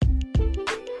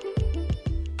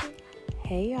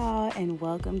Hey y'all, and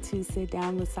welcome to Sit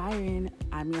Down with Siren.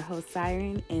 I'm your host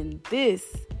Siren, and this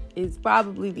is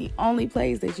probably the only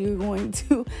place that you're going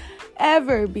to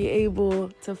ever be able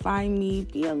to find me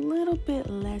be a little bit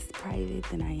less private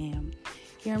than I am.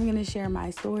 Here I'm going to share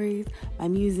my stories, my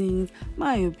musings,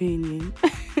 my opinion,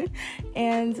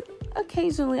 and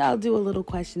occasionally I'll do a little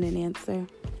question and answer.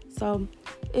 So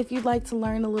if you'd like to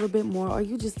learn a little bit more, or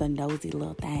you just a nosy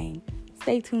little thing,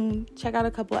 stay tuned, check out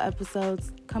a couple of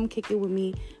episodes, come kick it with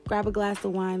me, grab a glass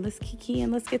of wine, let's kiki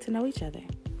and let's get to know each other.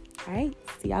 All right,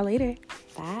 see y'all later.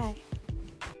 Bye.